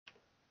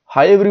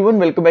Hi everyone,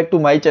 welcome back to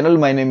my channel.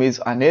 My name is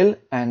Anil,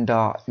 and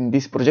in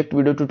this project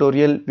video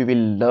tutorial we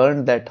will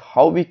learn that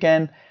how we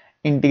can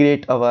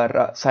integrate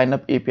our sign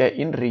up API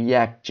in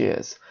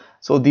React.js.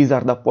 So these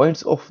are the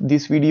points of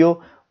this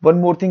video.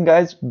 One more thing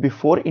guys,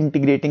 before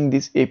integrating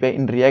this API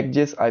in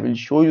React.js, I will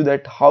show you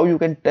that how you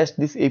can test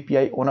this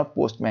API on a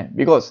Postman,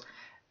 because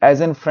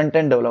as a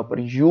front-end developer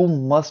you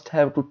must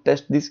have to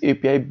test this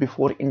API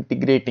before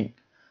integrating,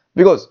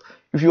 because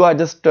if you are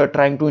just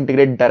trying to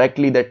integrate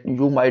directly, that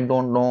you might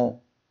don't know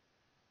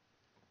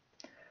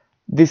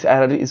this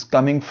error is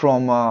coming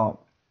from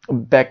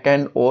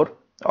backend or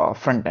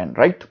front end,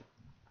 right?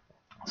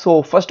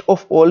 So first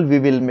of all we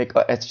will make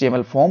a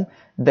HTML form,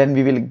 then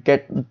we will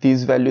get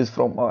these values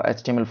from a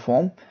HTML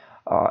form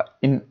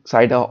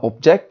inside our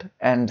object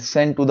and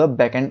send to the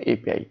backend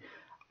API.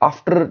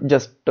 After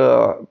just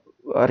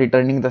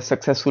returning the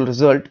successful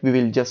result, we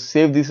will just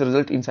save this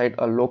result inside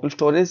a local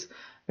storage,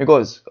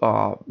 because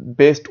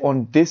based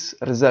on this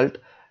result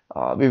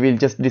we will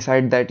just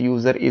decide that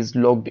user is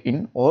logged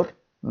in or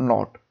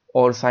not,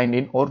 or signed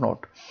in or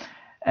not,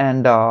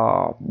 and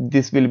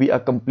this will be a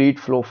complete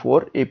flow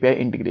for API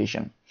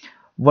integration.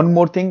 One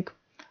more thing,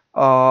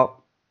 uh,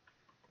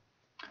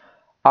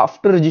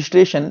 after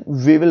registration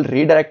we will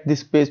redirect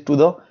this page to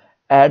the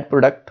add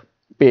product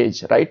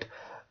page, right?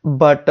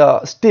 But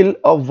still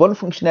one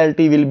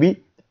functionality will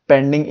be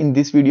pending in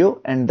this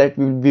video, and that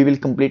we will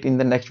complete in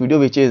the next video,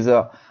 which is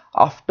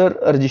after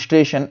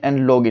registration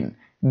and login,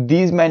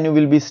 these menu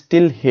will be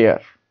still here,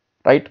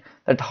 right?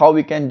 That how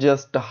we can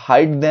just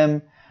hide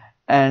them,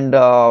 and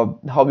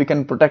how we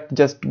can protect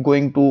just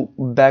going to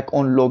back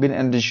on login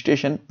and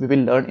registration, we will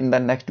learn in the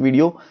next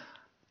video.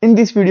 In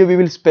this video we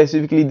will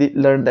specifically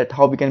learn that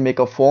how we can make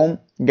a form,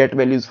 get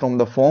values from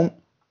the form,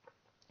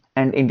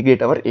 and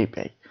integrate our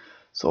API.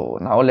 So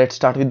now let's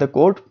start with the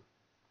code.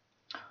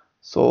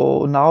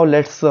 So now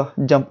let's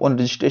jump on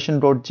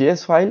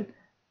registration.js file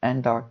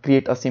and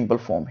create a simple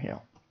form here.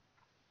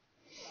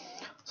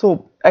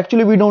 So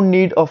actually we don't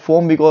need a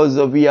form, because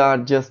we are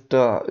just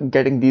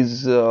getting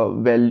these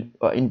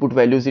input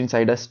values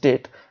inside a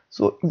state.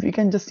 So we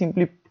can just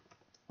simply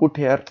put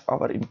here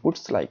our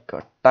inputs, like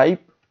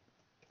type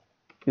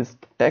is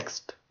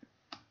text,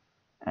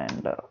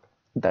 and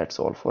that's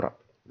all for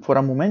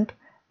a moment.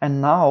 And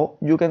now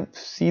you can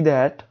see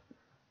that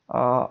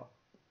uh,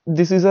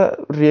 this is a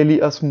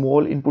really a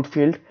small input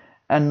field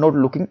and not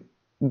looking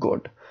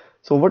good.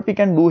 So what we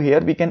can do here,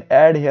 we can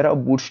add here a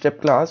bootstrap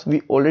class.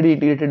 We already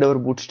integrated our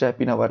bootstrap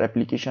in our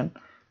application,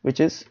 which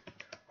is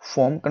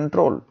form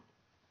control,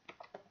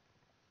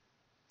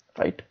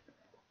 right?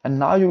 And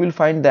now you will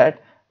find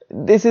that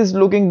this is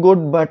looking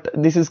good, but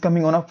this is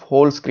coming on a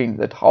whole screen.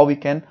 That how we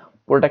can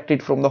protect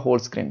it from the whole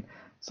screen.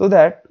 So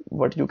that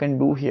what you can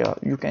do here,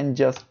 you can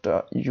just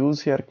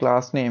use here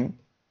class name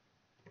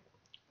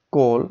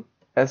call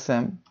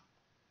sm6,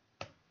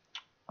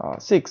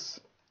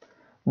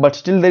 but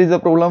still there is a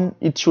problem,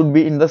 it should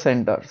be in the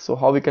center. So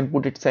how we can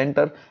put it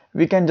center,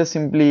 we can just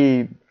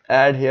simply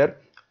add here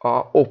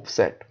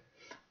offset.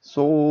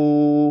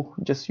 So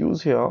just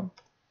use here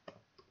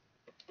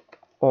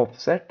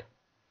offset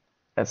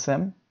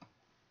sm3,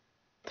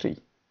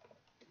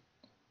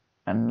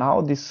 and now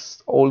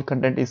this all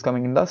content is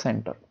coming in the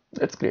center.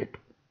 That's great.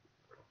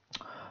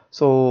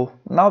 So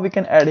now we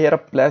can add here a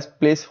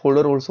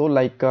placeholder also,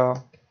 like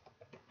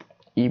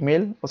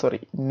email,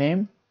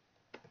 name,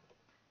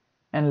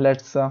 and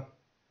let's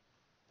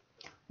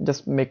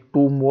just make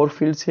two more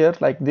fields here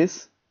like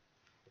this.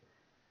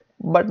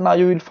 But now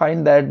you will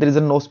find that there is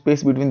no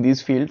space between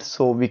these fields,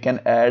 so we can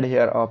add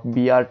here a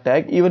br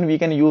tag. Even we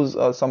can use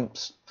some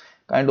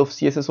kind of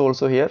CSS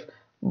also here,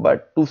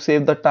 but to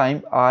save the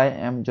time I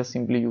am just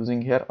simply using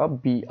here a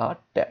br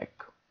tag.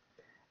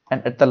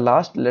 And at the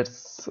last,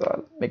 let's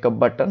make a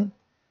button,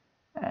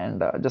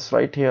 and just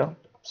write here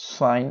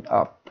sign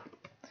up.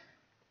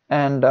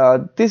 And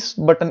this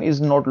button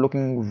is not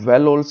looking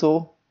well,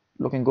 also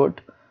looking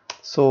good.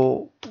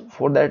 So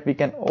for that we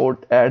can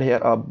add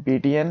here a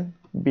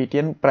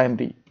btn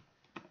primary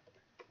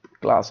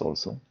class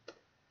also,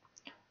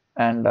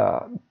 and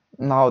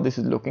now this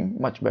is looking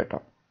much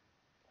better.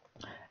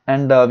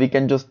 And we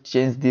can just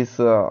change this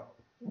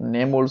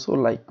name also,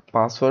 like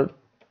password,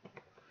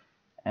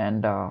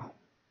 and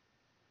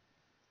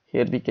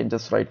here we can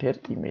just write here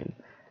email,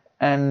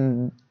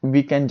 and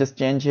we can just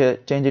change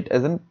it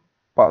as a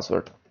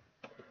password,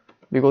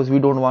 because we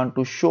don't want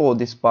to show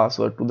this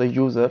password to the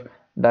user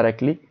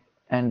directly,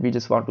 and we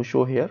just want to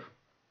show here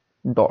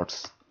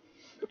dots.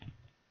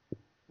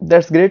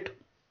 That's great.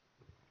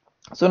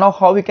 So now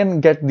how we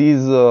can get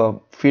these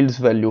fields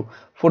value?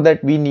 For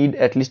that we need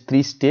at least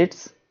 3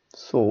 states.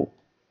 So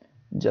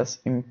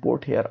just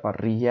import here a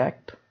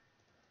react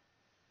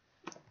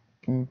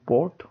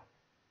import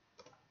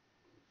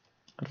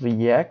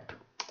react,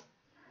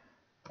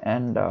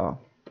 and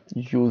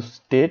use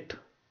state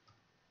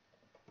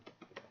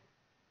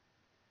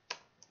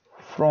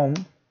from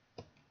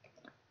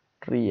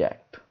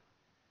react.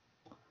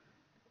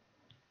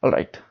 All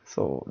right,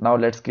 so now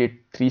let's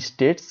create 3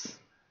 states.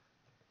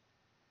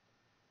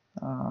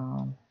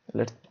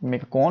 Let's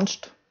make a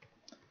const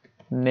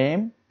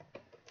name,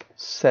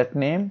 set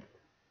name,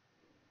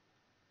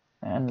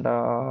 and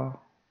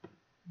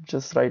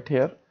just write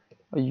here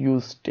a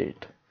use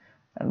state,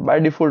 and by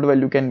default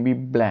value can be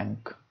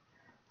blank.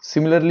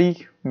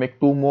 Similarly, make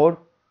two more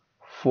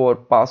for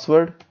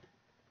password,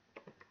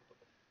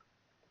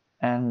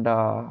 and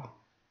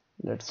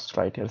let's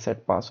write here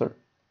set password,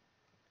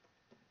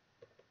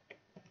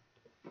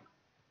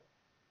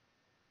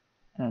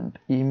 and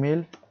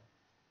email,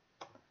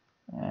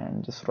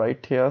 and just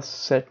write here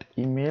set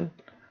email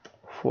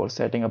for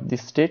setting up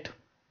this state.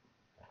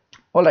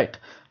 All right,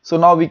 so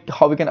now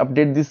how we can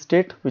update this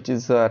state, which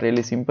is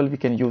really simple. We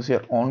can use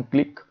here on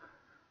click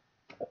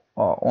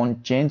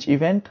on change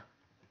event,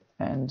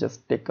 and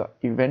just take a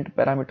event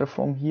parameter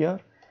from here,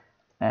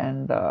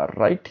 and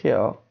write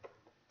here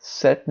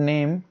set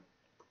name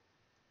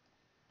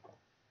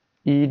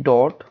e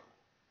dot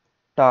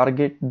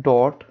target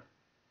dot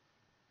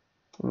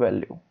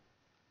value,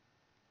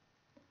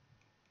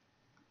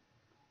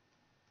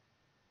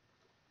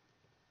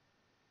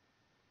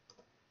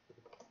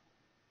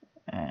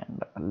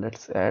 and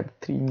let's add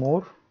three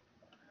more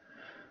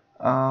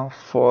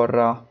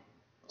for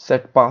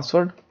set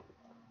password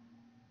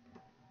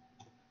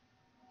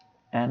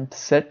and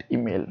set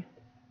email.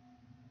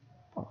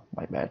 Oh,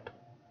 my bad,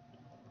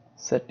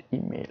 set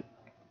email.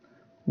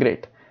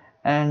 Great.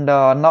 And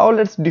now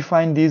let's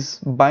define these,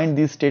 bind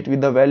these state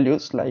with the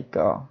values like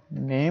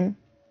name,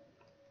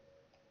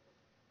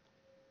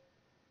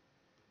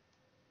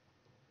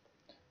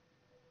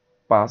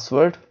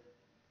 password,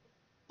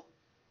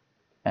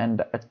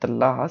 and at the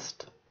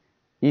last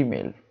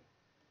email.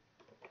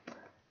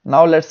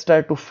 Now let's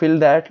try to fill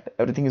that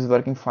everything is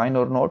working fine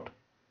or not.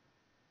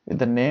 With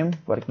the name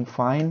working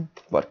fine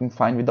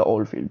with the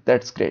all field.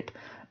 That's great.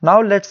 Now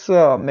let's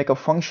make a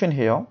function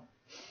here.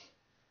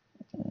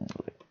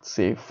 Let's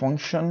say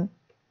function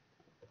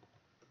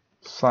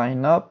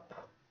sign up,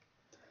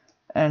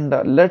 and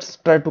let's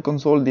try to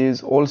console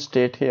these all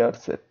state here.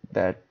 So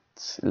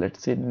that's,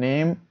 let's say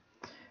name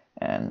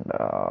and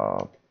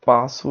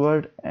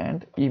password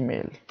and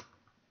email,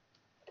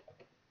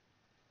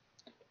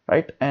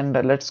 right? And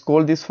let's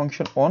call this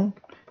function on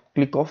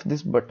click of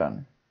this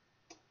button.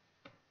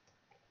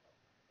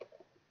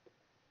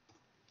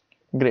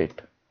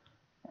 Great.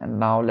 And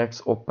now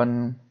let's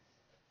open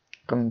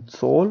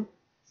console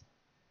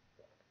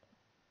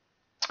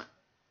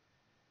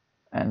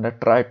and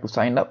try to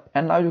sign up,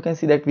 and now you can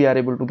see that we are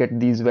able to get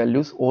these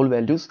values, all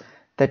values.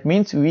 That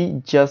means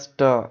we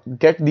just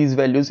get these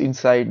values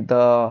inside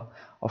the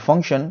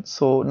function.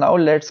 So now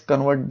let's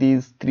convert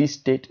these three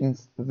states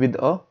with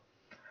a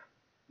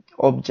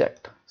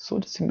object. So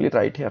just simply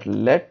write here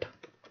let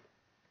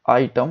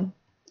item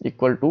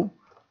equal to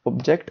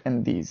object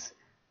and these.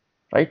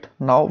 Right,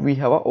 now we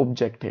have an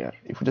object here.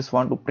 If you just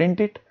want to print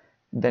it,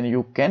 then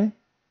you can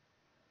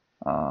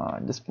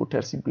just put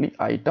here simply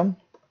item,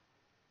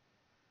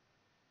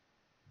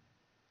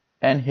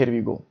 and here we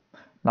go.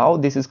 Now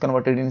this is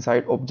converted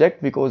inside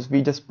object because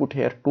we just put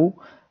here two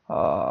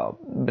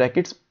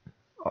brackets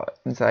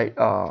inside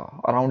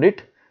around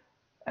it,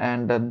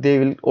 and they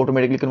will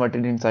automatically convert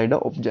it inside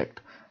the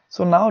object.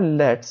 So now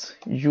let's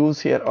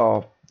use here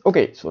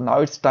okay, so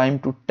now it's time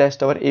to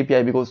test our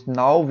API, because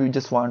now we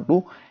just want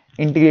to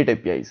integrate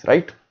APIs,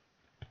 right?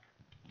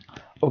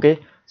 Okay,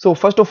 so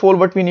first of all,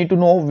 what we need to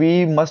know,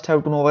 we must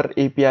have to know our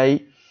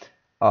API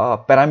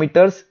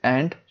parameters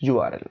and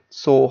URL.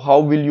 So how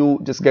will you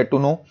just get to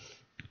know?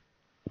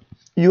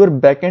 Your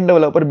backend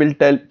developer will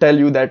tell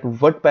you that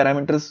what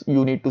parameters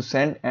you need to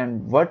send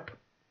and what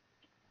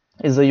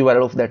is the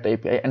URL of that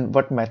API and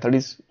what method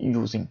is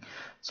using.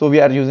 So we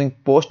are using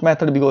post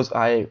method because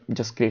I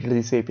just created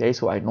this API,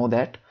 so I know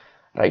that,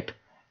 right?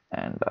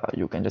 And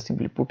you can just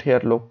simply put here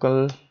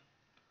local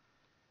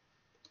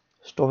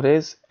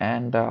storage,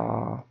 and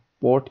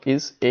port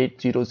is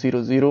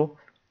 8000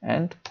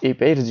 and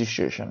API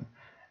registration,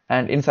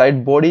 and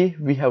inside body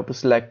we have to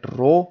select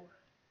row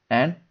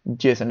and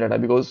JSON data,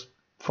 because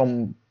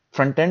from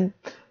front end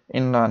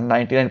in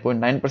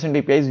 99.9%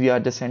 APIs we are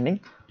just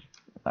sending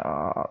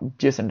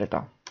JSON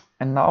data.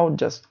 And now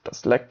just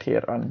select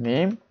here a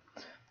name,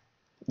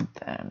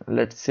 then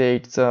let's say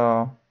it's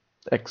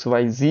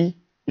XYZ,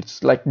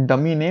 it's like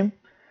dummy name,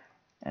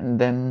 and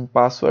then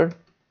password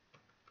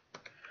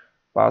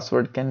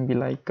can be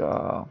like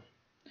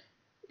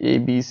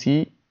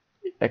ABC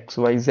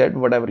XYZ,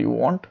 whatever you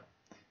want,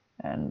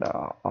 and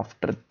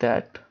after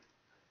that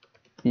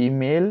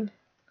email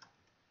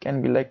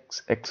can be like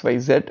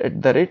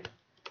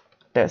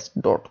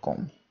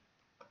xyz@test.com,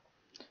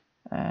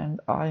 and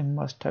I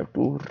must have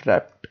to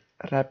wrap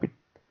it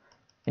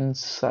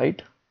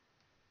inside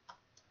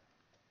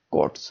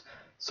quotes.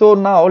 So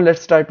now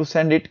let's try to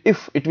send it.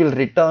 If it will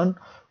return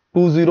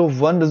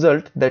 201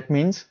 result, that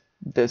means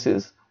this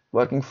is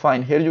working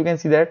fine. Here you can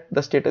see that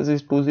the status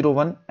is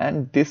 201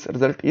 and this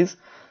result is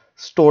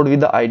stored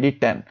with the ID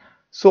 10.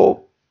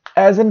 So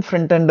as a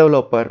front-end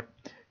developer,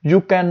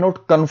 you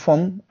cannot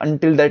confirm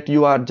until that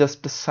you are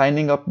just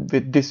signing up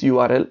with this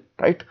URL,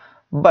 right?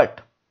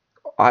 But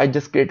I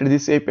just created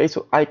this API,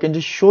 so I can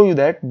just show you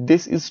that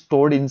this is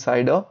stored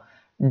inside a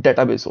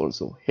database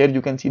also. Here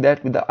you can see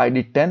that with the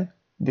ID 10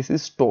 this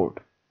is stored.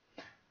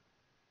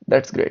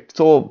 That's great.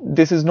 So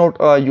this is not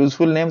a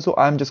useful name, so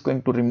I'm just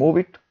going to remove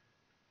it,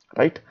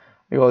 right?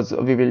 Because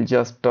we will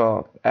just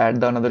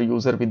add the another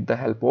user with the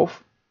help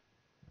of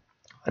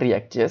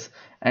React.js,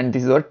 and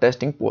this is our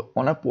testing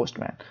on a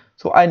Postman.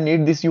 So I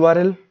need this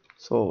URL,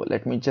 so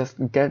let me just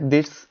get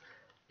this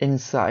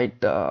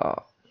inside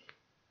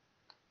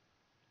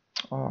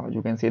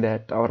you can see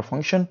that our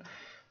function.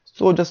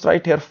 So just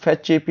write here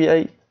fetch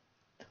API,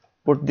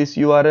 put this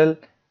URL,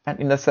 and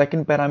in the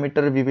second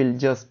parameter we will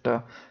just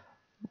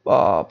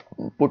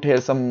put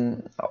here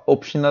some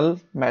optional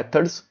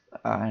methods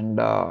and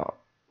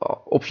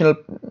optional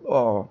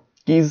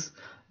keys,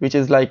 which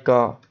is like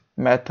a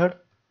method,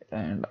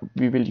 and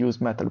we will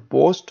use method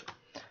post,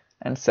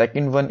 and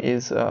second one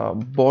is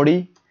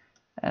body,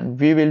 and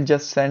we will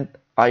just send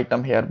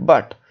item here.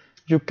 But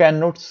you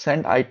cannot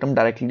send item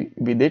directly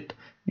with it,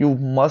 you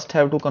must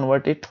have to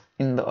convert it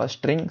in the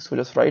string. So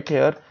just write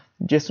here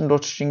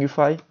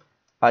json.stringify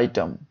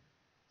item,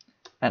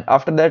 and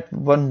after that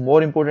one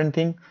more important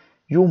thing,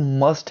 you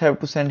must have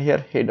to send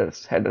here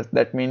headers.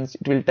 That means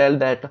it will tell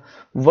that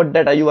what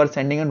data you are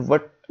sending and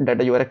what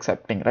data you are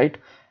accepting, right?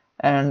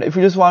 And if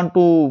you just want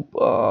to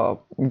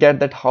get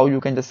that how you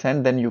can just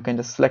send, then you can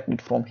just select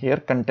it from here,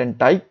 content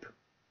type,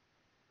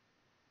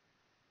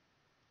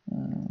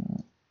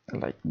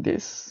 like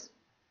this.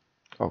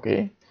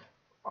 Okay,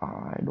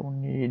 I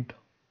don't need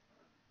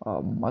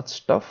much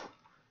stuff,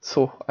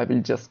 so I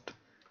will just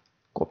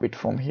copy it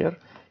from here.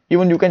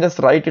 Even you can just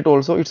write it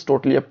also, it's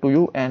totally up to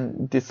you.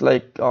 And this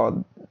like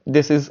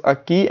this is a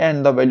key,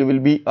 and the value will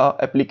be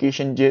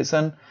application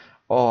JSON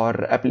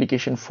or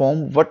application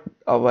form,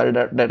 whatever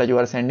data you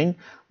are sending.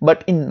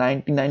 But in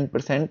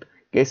 99%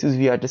 cases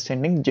we are just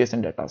sending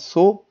JSON data,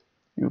 so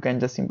you can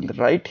just simply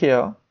write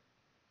here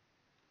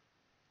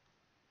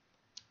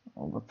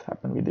what's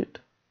happened with it.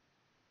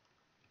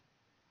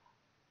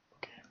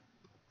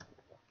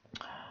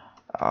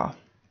 Okay,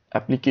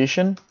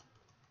 application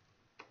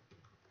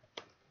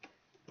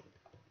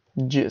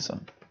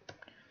JSON,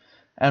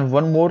 and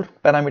one more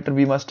parameter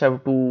we must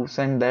have to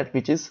send that,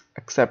 which is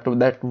accept,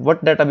 that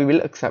what data we will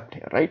accept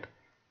here, right?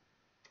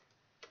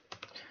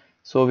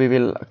 So we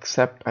will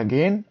accept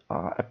again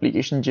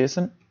application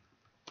JSON,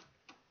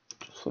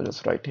 so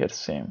just write here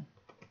same.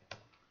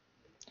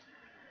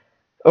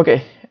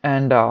 Okay,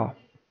 and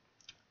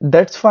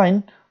that's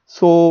fine.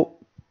 So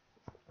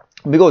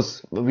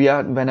because we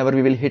are, whenever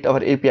we will hit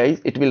our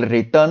APIs, it will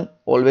return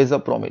always a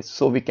promise,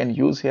 so we can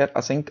use here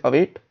async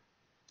await,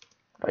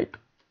 right?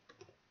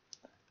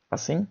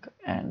 Async,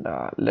 and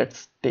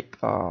let's take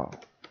a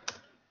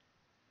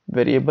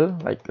variable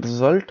like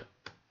result,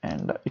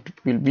 and it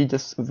will be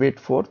just wait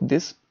for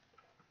this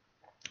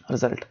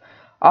result.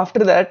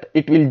 After that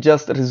it will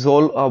just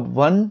resolve a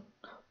one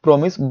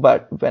promise,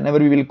 but whenever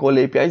we will call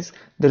APIs,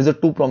 there is a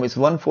two promise,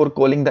 one for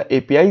calling the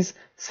APIs,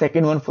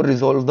 second one for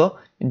resolve the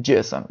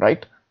JSON,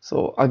 right?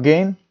 So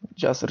again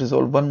just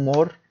resolve one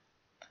more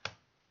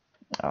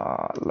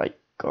like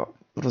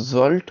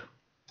result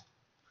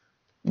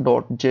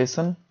dot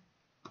JSON,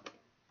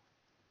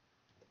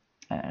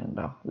 and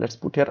let's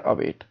put here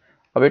await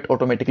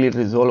automatically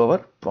resolve our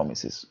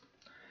promises.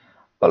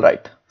 All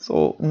right,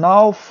 so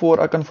now for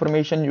a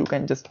confirmation you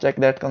can just check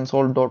that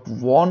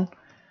console.won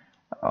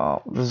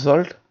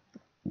result.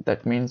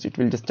 That means it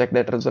will just check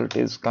that result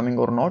is coming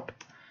or not.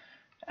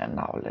 And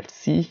now let's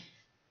see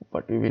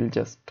what we will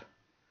just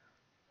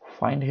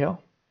find here.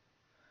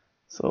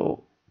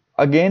 So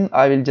again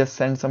I will just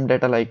send some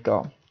data like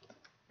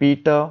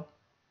Peter,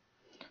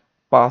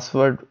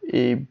 password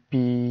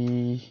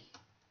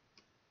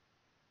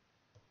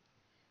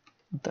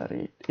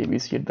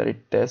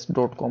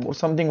abc@test.com or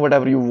something,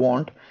 whatever you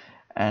want.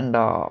 And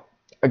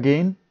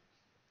again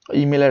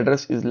email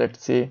address is,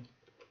 let's say,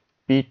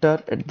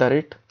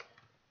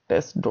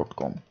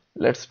 peter@test.com.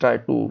 let's try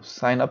to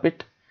sign up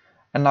it,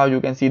 and now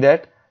you can see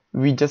that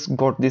we just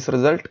got this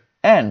result.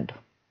 And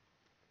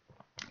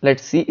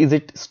let's see, is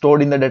it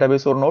stored in the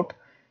database or not?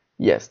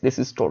 Yes, this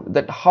is stored.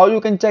 That how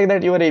you can check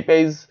that your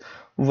API is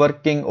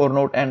working or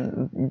not,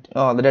 and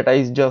the data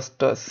is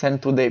just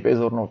sent through the APIs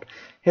or not.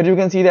 Here you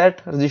can see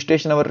that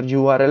registration, our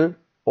URL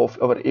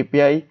of our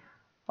API,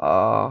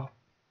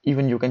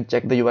 even you can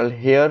check the URL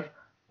here,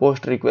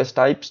 post request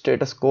type,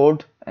 status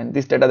code, and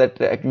this data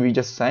that we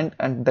just sent,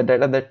 and the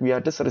data that we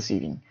are just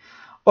receiving.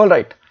 All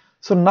right,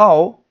 so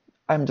now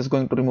I'm just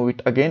going to remove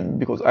it again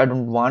because I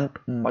don't want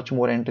much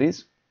more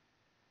entries.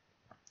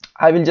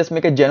 I will just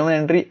make a genuine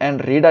entry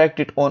and redirect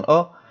it on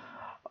a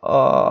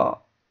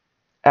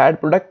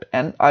add product,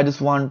 and I just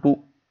want to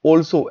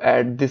also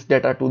add this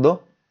data to the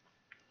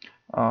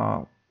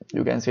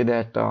you can say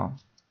that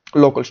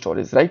local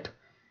storage, right?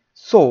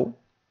 So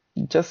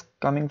just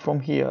coming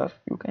from here,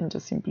 you can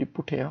just simply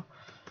put here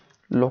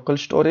local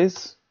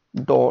storage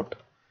dot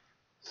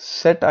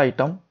set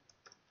item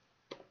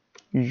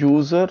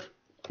user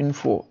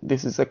info.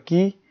 This is a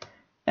key,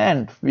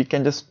 and we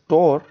can just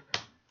store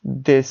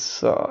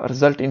this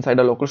result inside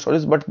a local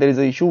storage. But there is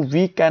an issue,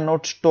 we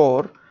cannot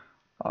store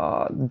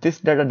this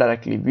data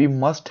directly. We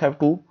must have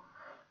to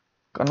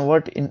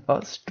convert in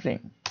a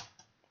string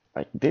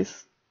like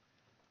this,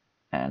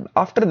 and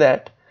after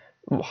that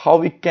how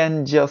we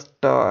can just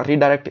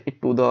redirect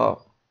it to the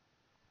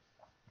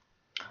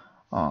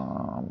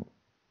um,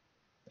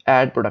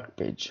 add product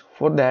page.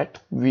 For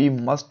that we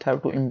must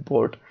have to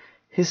import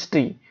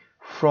history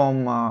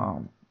from uh,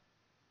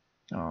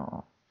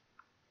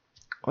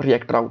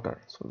 React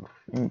router. So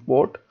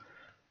import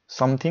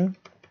something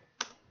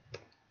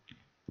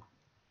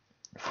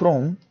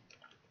from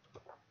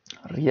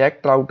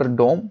React router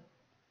DOM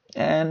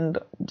and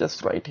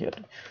just right here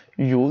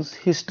use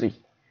history,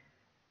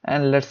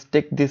 and let's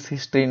take this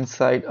history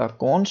inside a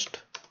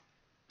const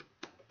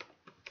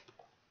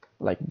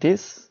like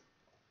this,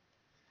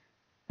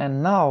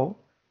 and now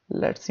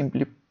let's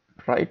simply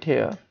write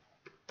here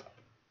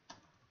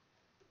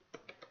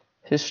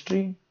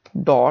history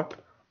dot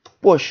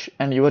push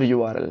and your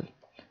URL,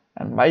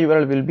 and my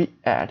URL will be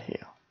add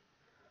here.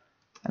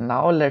 And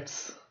now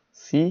let's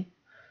see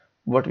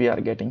what we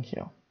are getting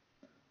here.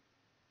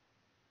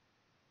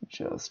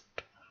 Just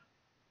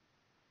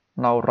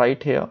now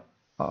right here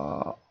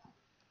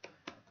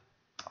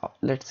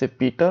let's say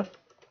Peter,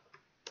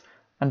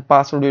 and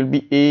password will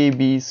be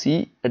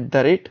abc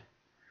 @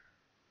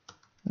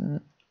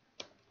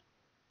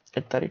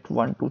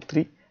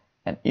 123,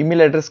 and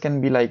email address can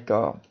be like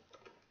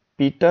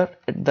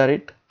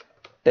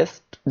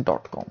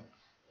peter@test.com.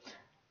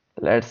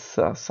 Let's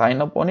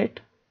sign up on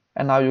it,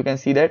 and now you can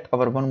see that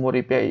our one more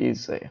API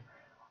is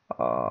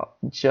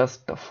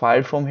just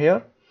fired from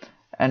here,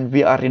 and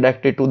we are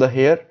redirected to the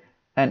here,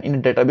 and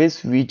in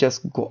database we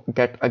just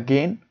get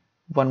again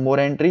one more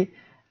entry.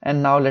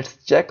 And now let's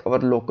check our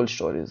local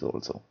storage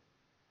also,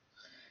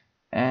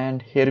 and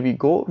here we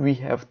go, we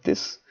have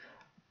this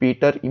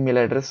Peter email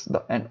address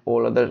and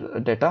all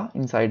other data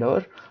inside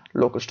our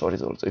local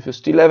storage also. If you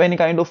still have any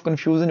kind of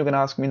confusion, you can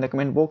ask me in the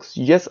comment box.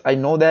 Yes, I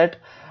know that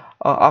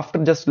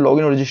after just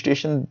login or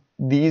registration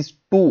these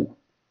two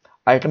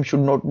items should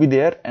not be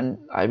there, and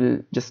I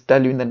will just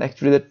tell you in the next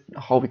video that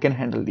how we can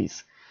handle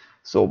these.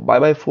 So bye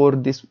bye for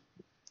this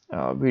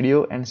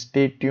video, and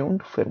stay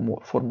tuned for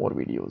more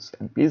videos,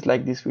 and please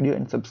like this video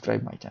and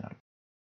subscribe my channel.